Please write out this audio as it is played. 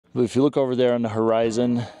But if you look over there on the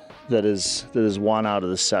horizon, that is 1 out of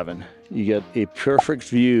the 7. You get a perfect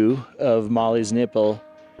view of Molly's nipple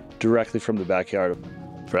directly from the backyard.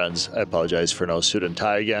 Friends, I apologize for no suit and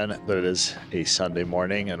tie again, but it is a Sunday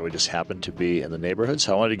morning and we just happen to be in the neighborhood.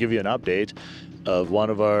 So I wanted to give you an update of one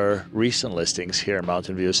of our recent listings here in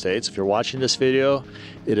Mountain View Estates. If you're watching this video,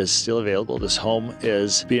 it is still available. This home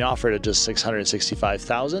is being offered at just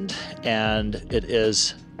 $665,000 and it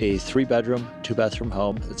is a 3-bedroom, 2-bathroom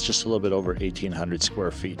home. It's just a little bit over 1,800 square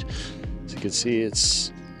feet. As you can see,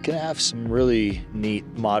 it's gonna have some really neat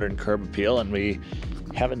modern curb appeal, and we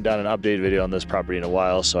haven't done an update video on this property in a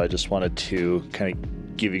while, so I just wanted to kind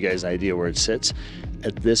of give you guys an idea where it sits.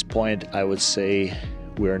 At this point, I would say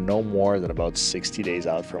we're no more than about 60 days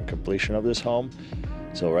out from completion of this home.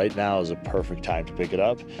 So right now is a perfect time to pick it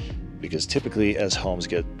up, because typically as homes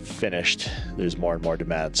get finished, there's more and more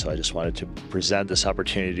demand. So I just wanted to present this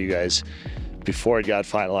opportunity to you guys before it got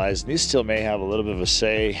finalized. And you still may have a little bit of a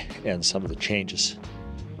say in some of the changes.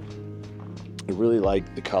 I really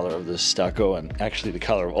like the color of this stucco and actually the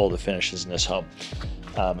color of all the finishes in this home.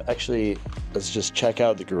 Actually, let's just check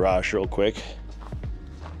out the garage real quick.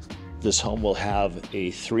 This home will have a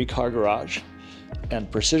 3-car garage, and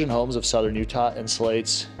Precision Homes of Southern Utah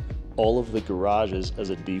insulates all of the garages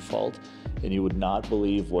as a default, and you would not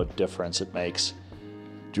believe what difference it makes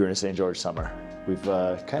during a St. George summer. We've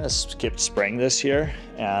kind of skipped spring this year,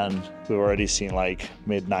 and we've already seen like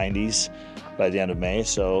mid-90s by the end of May.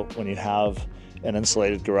 So when you have an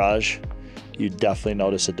insulated garage, you definitely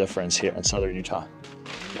notice a difference here in Southern Utah.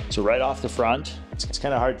 So right off the front, it's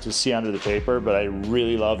kind of hard to see under the paper, but I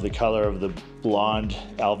really love the color of the blonde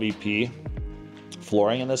LVP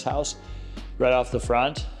flooring in this house. Right off the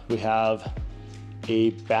front, we have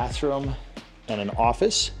a bathroom and an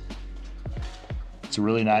office. It's a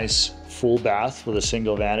really nice full bath with a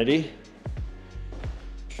single vanity.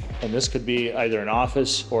 And this could be either an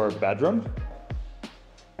office or a bedroom,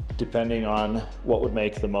 depending on what would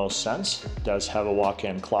make the most sense. It does have a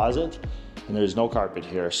walk-in closet, and there's no carpet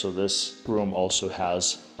here, so this room also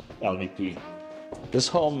has LVP. This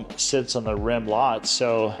home sits on the rim lot,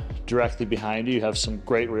 so directly behind you, you have some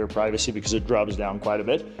great rear privacy because it drops down quite a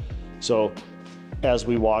bit. So as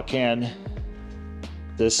we walk in,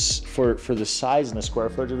 this for the size and the square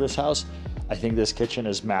footage of this house, I think this kitchen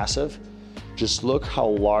is massive. Just look how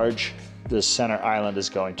large this center island is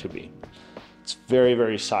going to be. It's very,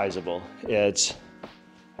 very sizable. I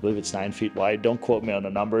believe it's 9 feet wide. Don't quote me on the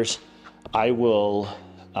numbers. I will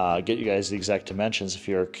get you guys the exact dimensions if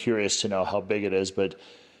you're curious to know how big it is, but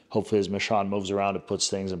hopefully as Michon moves around, it puts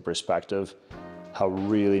things in perspective, how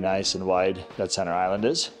really nice and wide that center island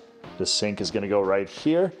is. The sink is gonna go right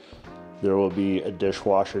here. There will be a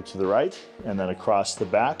dishwasher to the right, and then across the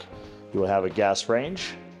back, you will have a gas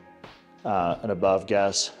range, an above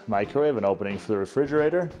gas microwave, an opening for the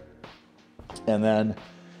refrigerator. And then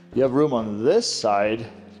you have room on this side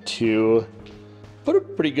to put a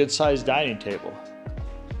pretty good sized dining table.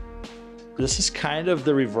 This is kind of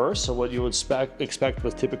the reverse of what you would expect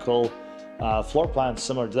with typical floor plans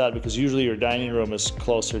similar to that, because usually your dining room is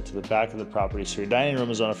closer to the back of the property. So your dining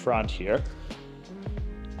room is on the front here.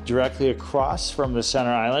 Directly across from the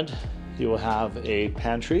center island, you will have a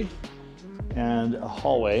pantry and a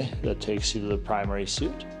hallway that takes you to the primary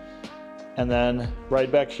suite. And then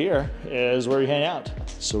right back here is where you hang out.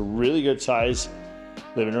 So really good size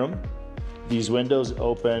living room. These windows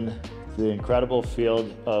open to the incredible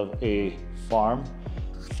field of a farm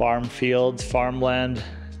field, farmland.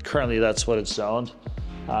 Currently that's what it's zoned,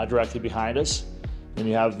 directly behind us. Then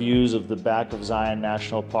you have views of the back of Zion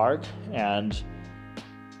National Park, and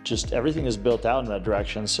just everything is built out in that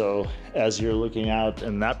direction. So as you're looking out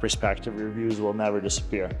in that perspective, your views will never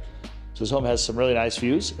disappear. So this home has some really nice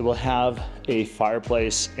views. It will have a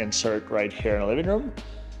fireplace insert right here in the living room.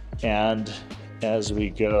 And as we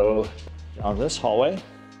go on this hallway,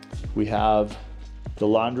 we have the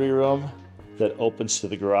laundry room that opens to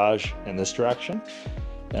the garage in this direction.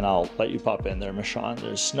 And I'll let you pop in there, Michon.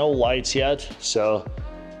 There's no lights yet, so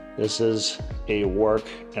this is a work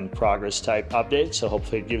in progress type update. So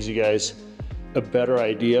hopefully it gives you guys a better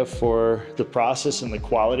idea for the process and the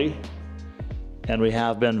quality. And we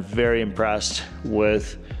have been very impressed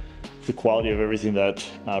with the quality of everything that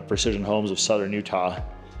Precision Homes of Southern Utah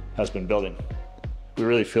has been building. We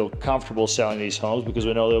really feel comfortable selling these homes because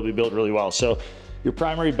we know they'll be built really well. So your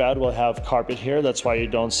primary bed will have carpet here. That's why you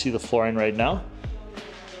don't see the flooring right now.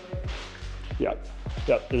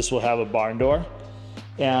 Yep, this will have a barn door.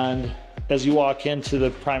 And as you walk into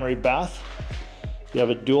the primary bath, you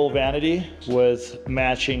have a dual vanity with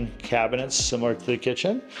matching cabinets similar to the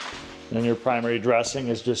kitchen. And then your primary dressing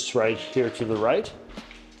is just right here to the right.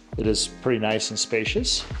 It is pretty nice and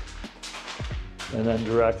spacious. And then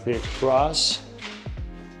directly across,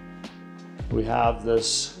 we have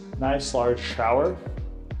this nice large shower.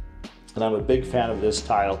 And I'm a big fan of this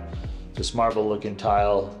tile. This marble looking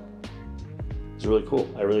tile is really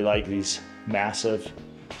cool. I really like these massive,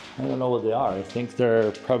 I don't know what they are. I think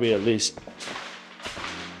they're probably at least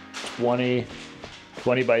 20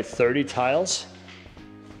 by 30 tiles.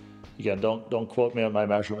 Again, don't quote me on my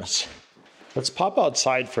measurements. Let's pop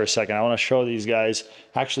outside for a second. I want to show these guys,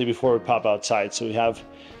 actually before we pop outside. So we have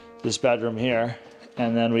this bedroom here,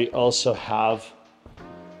 and then we also have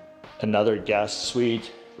another guest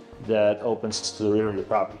suite that opens to the rear of the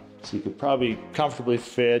property. So you could probably comfortably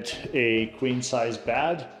fit a queen size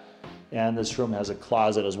bed, and this room has a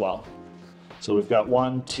closet as well. So we've got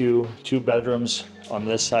two bedrooms on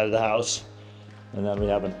this side of the house, and then we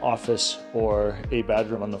have an office or a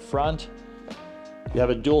bedroom on the front. We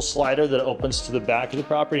have a dual slider that opens to the back of the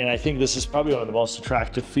property, and I think this is probably one of the most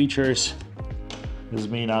attractive features. This is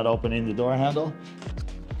me not opening the door handle.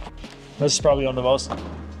 This is probably one of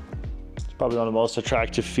the most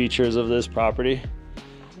attractive features of this property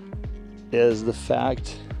is the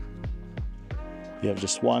fact you have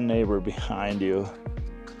just one neighbor behind you,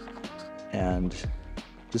 and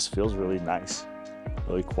this feels really nice,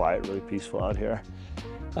 really quiet, really peaceful out here.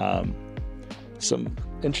 Some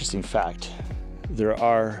interesting fact, there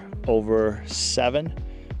are over seven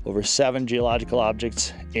geological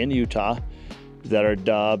objects in Utah that are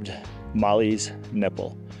dubbed Molly's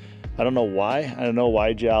nipple. I don't know why. I don't know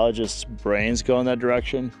why geologists' brains go in that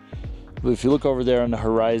direction. But if you look over there on the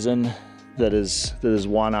horizon, that is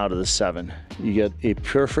one out of the seven. You get a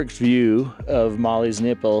perfect view of Molly's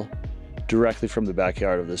nipple directly from the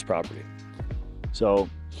backyard of this property. So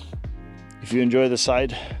if you enjoy the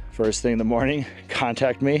site first thing in the morning,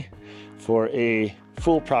 contact me for a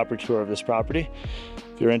full property tour of this property.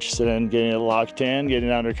 If you're interested in getting it locked in, getting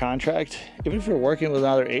it under contract, even if you're working with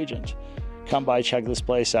another agent, come by, check this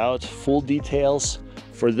place out. Full details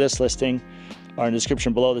for this listing are in the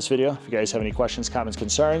description below this video. If you guys have any questions, comments,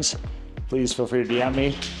 concerns, please feel free to DM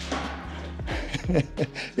me. If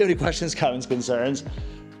you have any questions, comments, concerns,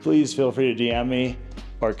 please feel free to DM me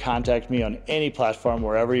or contact me on any platform,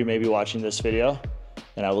 wherever you may be watching this video,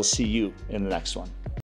 and I will see you in the next one.